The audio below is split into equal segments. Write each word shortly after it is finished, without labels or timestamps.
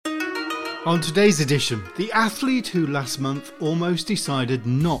On today's edition, the athlete who last month almost decided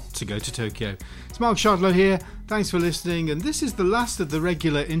not to go to Tokyo. It's Mark Shardlow here, thanks for listening, and this is the last of the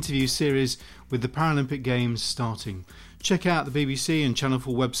regular interview series with the Paralympic Games starting. Check out the BBC and Channel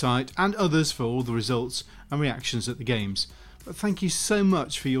 4 website and others for all the results and reactions at the Games. But thank you so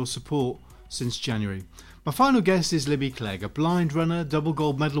much for your support since January. My final guest is Libby Clegg, a blind runner, double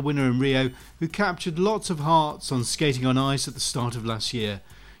gold medal winner in Rio, who captured lots of hearts on skating on ice at the start of last year.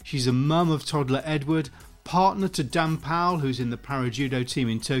 She's a mum of toddler Edward, partner to Dan Powell, who's in the para-judo team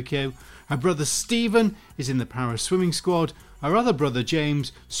in Tokyo. Her brother Stephen is in the para-swimming squad. Her other brother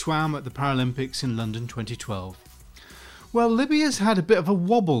James swam at the Paralympics in London 2012. Well, Libby has had a bit of a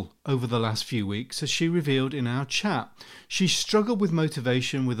wobble over the last few weeks, as she revealed in our chat. She struggled with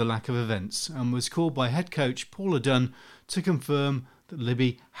motivation with the lack of events and was called by head coach Paula Dunn to confirm that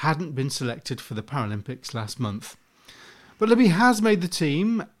Libby hadn't been selected for the Paralympics last month. But Libby has made the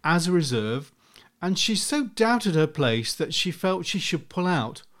team as a reserve, and she so doubted her place that she felt she should pull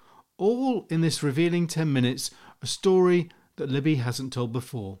out. All in this revealing 10 minutes, a story that Libby hasn't told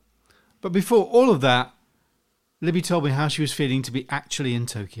before. But before all of that, Libby told me how she was feeling to be actually in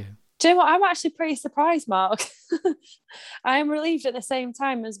Tokyo. Do you know what? I'm actually pretty surprised, Mark. I am relieved at the same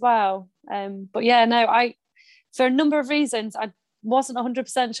time as well. But yeah, no, for a number of reasons, I wasn't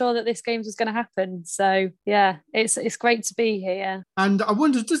 100% sure that this Games was going to happen. So yeah, it's great to be here. And I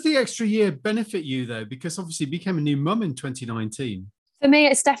wonder, does the extra year benefit you though? Because obviously you became a new mum in 2019. For me,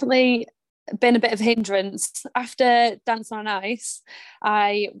 it's definitely been a bit of a hindrance. After Dancing on Ice,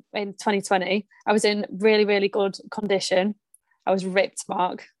 in 2020, I was in really, really good condition. I was ripped,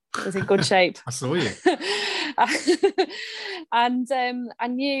 Mark. I was in good shape. I saw you. And I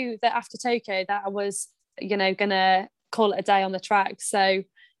knew that after Tokyo that I was, going to call it a day on the track. So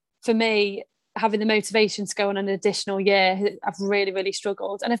for me, having the motivation to go on an additional year, I've really, really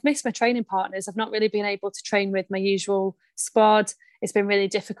struggled. And I've missed my training partners. I've not really been able to train with my usual squad. It's been really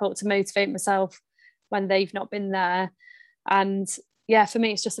difficult to motivate myself when they've not been there. And yeah, for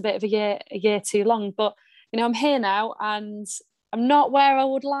me, it's just a bit of a year too long. But, I'm here now and I'm not where I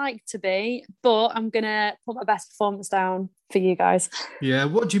would like to be, but I'm going to put my best performance down for you guys. Yeah.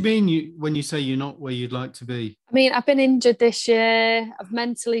 What do you mean when you say you're not where you'd like to be? I mean, I've been injured this year. I've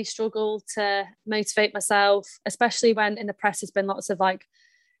mentally struggled to motivate myself, especially when in the press there's been lots of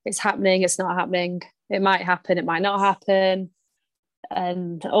it's happening, it's not happening. It might happen, it might not happen.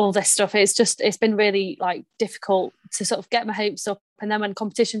 And all this stuff. It's been really difficult to sort of get my hopes up. And then when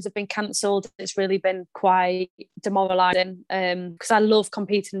competitions have been cancelled, it's really been quite demoralising because I love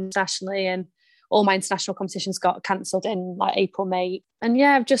competing internationally and all my international competitions got cancelled in April, May. And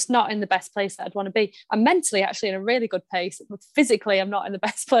yeah, I'm just not in the best place that I'd want to be. I'm mentally actually in a really good place. Physically, I'm not in the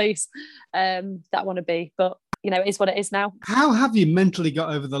best place that I want to be. But, it is what it is now. How have you mentally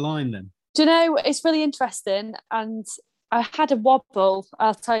got over the line then? Do you know, it's really interesting. And I had a wobble.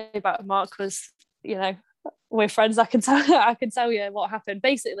 I'll tell you about it, Mark, because, we're friends. I can tell you what happened.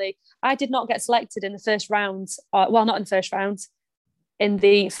 Basically, I did not get selected in the first round. Well, not in the first round. In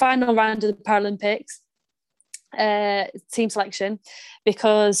the final round of the Paralympics team selection,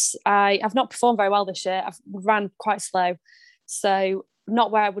 because I've not performed very well this year. I've ran quite slow, so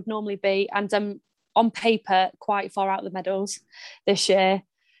not where I would normally be, and I'm on paper quite far out of the medals this year.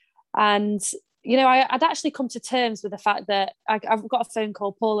 And I'd actually come to terms with the fact that I've got a phone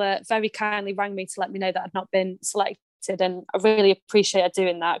call. Paula very kindly rang me to let me know that I'd not been selected, and I really appreciate her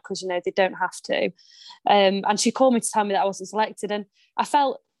doing that because they don't have to. And she called me to tell me that I wasn't selected, and I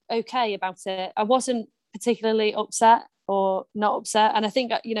felt okay about it. I wasn't particularly upset or not upset, and I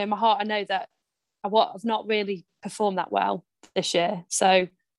think in my heart I know that I've not really performed that well this year. So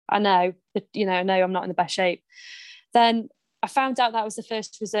I know that I know I'm not in the best shape. Then I found out that I was the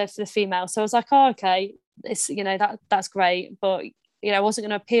first reserve for the female. So I was like, oh, okay, it's, that's great. But, I wasn't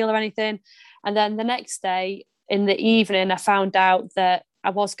going to appeal or anything. And then the next day in the evening, I found out that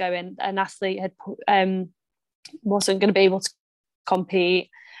I was going, an athlete had wasn't going to be able to compete,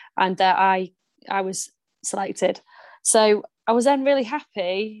 and that I was selected. So I was then really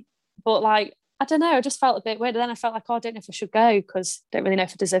happy, but I don't know, I just felt a bit weird. And then I felt I don't know if I should go because I don't really know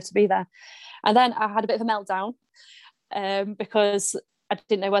if I deserve to be there. And then I had a bit of a meltdown. Because I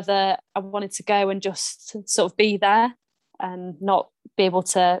didn't know whether I wanted to go and just sort of be there and not be able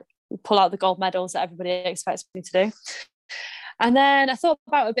to pull out the gold medals that everybody expects me to do. And then I thought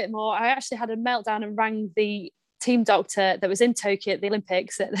about it a bit more. I actually had a meltdown and rang the team doctor that was in Tokyo at the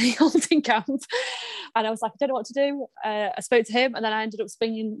Olympics at the holding camp. And I was like, I don't know what to do. I spoke to him, and then I ended up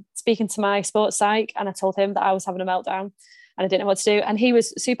speaking to my sports psych, and I told him that I was having a meltdown and I didn't know what to do. And he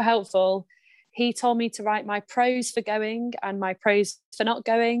was super helpful. He told me to write my pros for going and my pros for not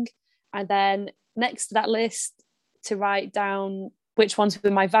going. And then next to that list to write down which ones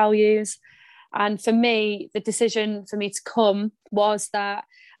were my values. And for me, the decision for me to come was that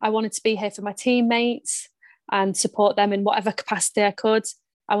I wanted to be here for my teammates and support them in whatever capacity I could.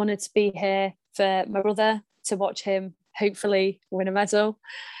 I wanted to be here for my brother, to watch him hopefully win a medal.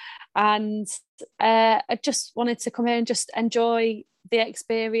 And I just wanted to come here and just enjoy the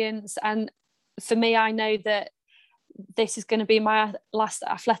experience. And for me, I know that this is going to be my last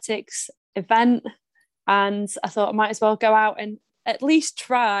athletics event. And I thought I might as well go out and at least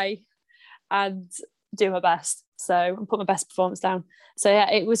try and do my best. So, and put my best performance down. So yeah,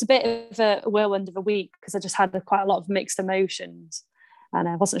 it was a bit of a whirlwind of a week because I just had quite a lot of mixed emotions and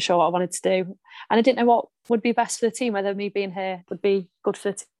I wasn't sure what I wanted to do. And I didn't know what would be best for the team, whether me being here would be good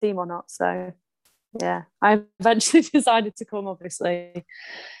for the team or not. So yeah, I eventually decided to come, obviously,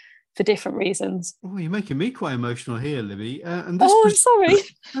 for different reasons. Oh, you're making me quite emotional here, Libby. I'm sorry.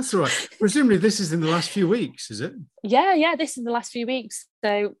 That's all right. Presumably this is in the last few weeks, is it? Yeah, this is in the last few weeks.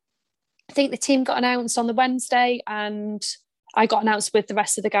 So I think the team got announced on the Wednesday and I got announced with the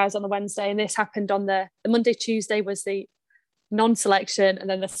rest of the guys on the Wednesday, and this happened on the Monday. Tuesday was the non-selection and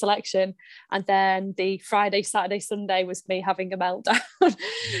then the selection, and then the Friday, Saturday, Sunday was me having a meltdown.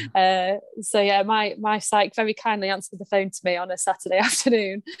 So yeah, my psych very kindly answered the phone to me on a Saturday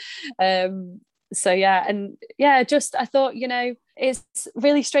afternoon. So yeah, and yeah, just I thought, it's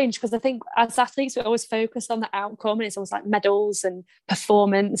really strange because I think as athletes we're always focused on the outcome and it's always like medals and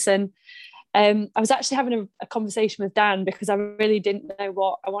performance. And I was actually having a conversation with Dan because I really didn't know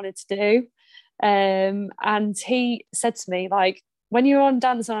what I wanted to do. And he said to me, like, when you're on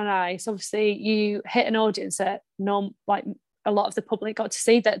Dance on Ice, obviously you hit an audience that like a lot of the public got to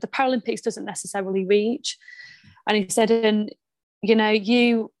see that the Paralympics doesn't necessarily reach. And he said, and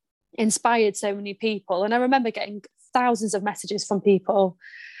you inspired so many people. And I remember getting thousands of messages from people.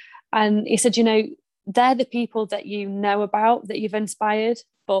 And he said, they're the people that you know about, that you've inspired.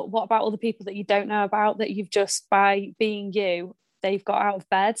 But what about all the people that you don't know about, that you've just, by being you, they've got out of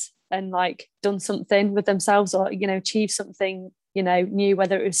bed and like done something with themselves or, achieved something, new,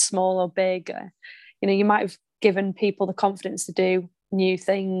 whether it was small or big. You might have given people the confidence to do new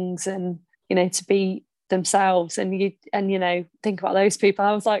things and, to be themselves. And think about those people.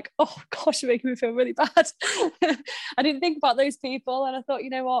 I was like, oh gosh, you're making me feel really bad. I didn't think about those people. And I thought,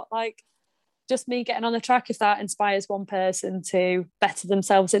 what, like, just me getting on the track, if that inspires one person to better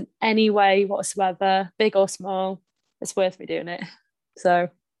themselves in any way whatsoever, big or small, it's worth me doing it. So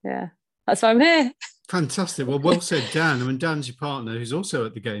yeah, that's why I'm here. Fantastic. Well said, Dan. I mean, Dan's your partner who's also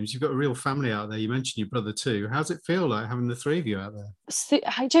at the games. You've got a real family out there. You mentioned your brother too. How's it feel like having the three of you out there? So,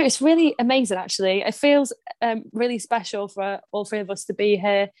 Joe, it's really amazing, actually. It feels really special for all three of us to be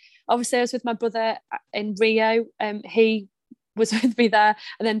here. Obviously, I was with my brother in Rio. He was with me there.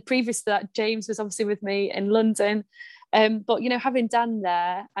 And then previous to that, James was obviously with me in London. But, having Dan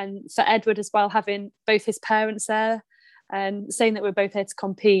there, and for Edward as well, having both his parents there and saying that we're both here to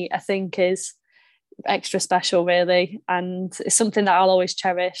compete, I think is extra special, really. And it's something that I'll always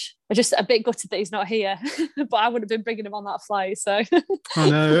cherish. I'm just a bit gutted that he's not here, but I would have been bringing him on that flight. So I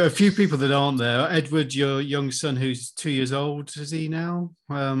know a few people that aren't there. Edward, your young son, who's 2 years old, is he now?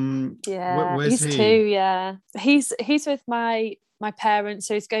 Yeah, where's he's he? 2. Yeah, he's with my parents,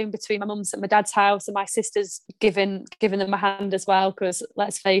 so he's going between my mum's and my dad's house, and my sister's giving them a hand as well, because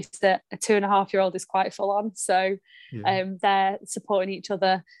let's face it, a 2.5-year-old is quite full on. So they're supporting each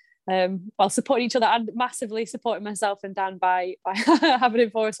other. Supporting each other and massively supporting myself and Dan by having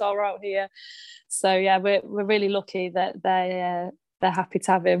him for us while we're out here. So yeah, we're really lucky that they're happy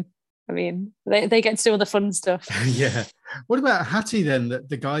to have him. I mean, they get to do all the fun stuff. Yeah. What about Hattie then?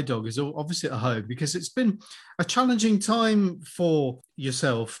 The guide dog is obviously at home, because it's been a challenging time for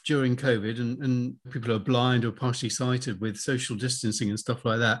yourself during COVID, and people are blind or partially sighted with social distancing and stuff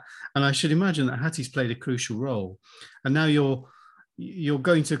like that. And I should imagine that Hattie's played a crucial role. And now you're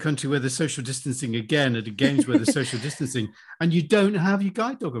going to a country where there's social distancing again, at the games where there's social distancing, and you don't have your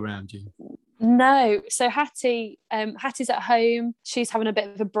guide dog around you. No, so Hattie's at home. She's having a bit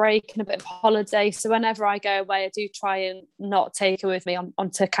of a break and a bit of holiday. So whenever I go away, I do try and not take her with me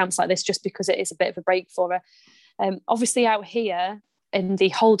onto camps like this, just because it is a bit of a break for her. Obviously out here in the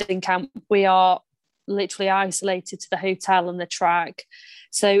holding camp, we are literally isolated to the hotel and the track.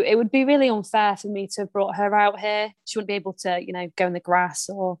 So it would be really unfair for me to have brought her out here. She wouldn't be able to, go in the grass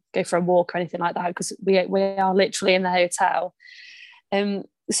or go for a walk or anything like that, because we are literally in the hotel.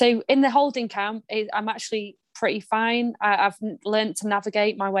 So in the holding camp, I'm actually pretty fine. I've learned to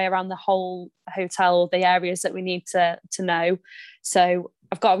navigate my way around the whole hotel, the areas that we need to know. So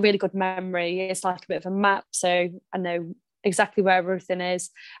I've got a really good memory. It's like a bit of a map. So I know exactly where everything is.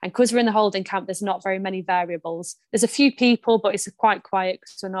 And because we're in the holding camp, there's not very many variables. There's a few people, but it's quite quiet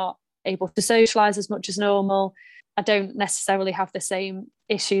because we're not able to socialise as much as normal. I don't necessarily have the same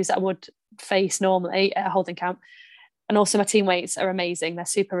issues that I would face normally at a holding camp. And also my teammates are amazing. They're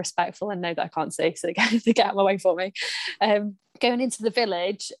super respectful and know that I can't see, so they get out of my way for me. Going into the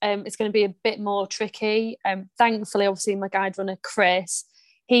village, it's going to be a bit more tricky. Thankfully, obviously, my guide runner, Chris,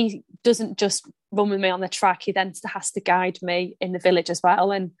 he doesn't just run with me on the track. He then has to guide me in the village as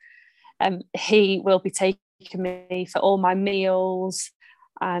well. And he will be taking me for all my meals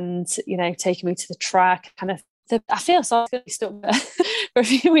and, taking me to the track, kind of. I feel so going to be stuck there for a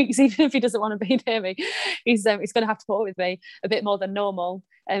few weeks, even if he doesn't want to be near me. He's going to have to put up with me a bit more than normal.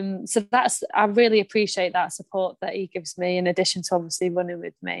 So I really appreciate that support that he gives me, in addition to obviously running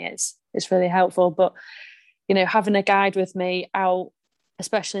with me. It's really helpful. But having a guide with me out,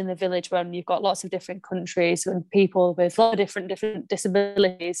 especially in the village when you've got lots of different countries and people with a lot of different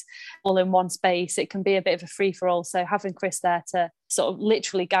disabilities all in one space, it can be a bit of a free-for-all. So having Chris there to sort of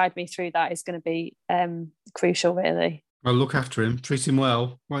literally guide me through that is going to be crucial, really. Well, look after him. Treat him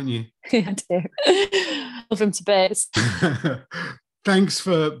well, won't you? I do. Love him to bits. Thanks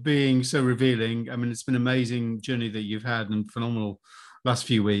for being so revealing. I mean, it's been an amazing journey that you've had and phenomenal last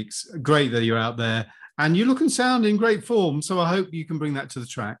few weeks. Great that you're out there. And you look and sound in great form, so I hope you can bring that to the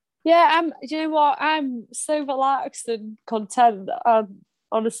track. Yeah, you know what? I'm so relaxed and content.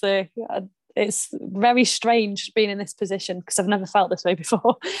 Honestly, it's very strange being in this position because I've never felt this way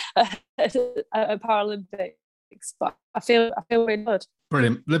before at Paralympics. But I feel really good.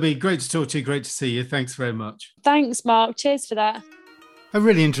 Brilliant. Libby, great to talk to you. Great to see you. Thanks very much. Thanks, Mark. Cheers for that. A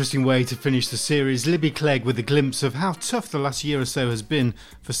really interesting way to finish the series. Libby Clegg with a glimpse of how tough the last year or so has been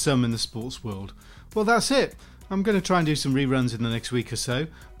for some in the sports world. Well, that's it. I'm going to try and do some reruns in the next week or so,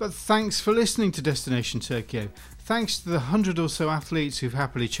 but thanks for listening to Destination Tokyo. Thanks to the 100 or so athletes who've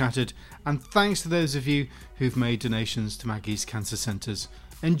happily chatted, and thanks to those of you who've made donations to Maggie's Cancer Centres.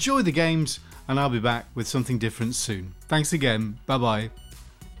 Enjoy the games, and I'll be back with something different soon. Thanks again. Bye-bye.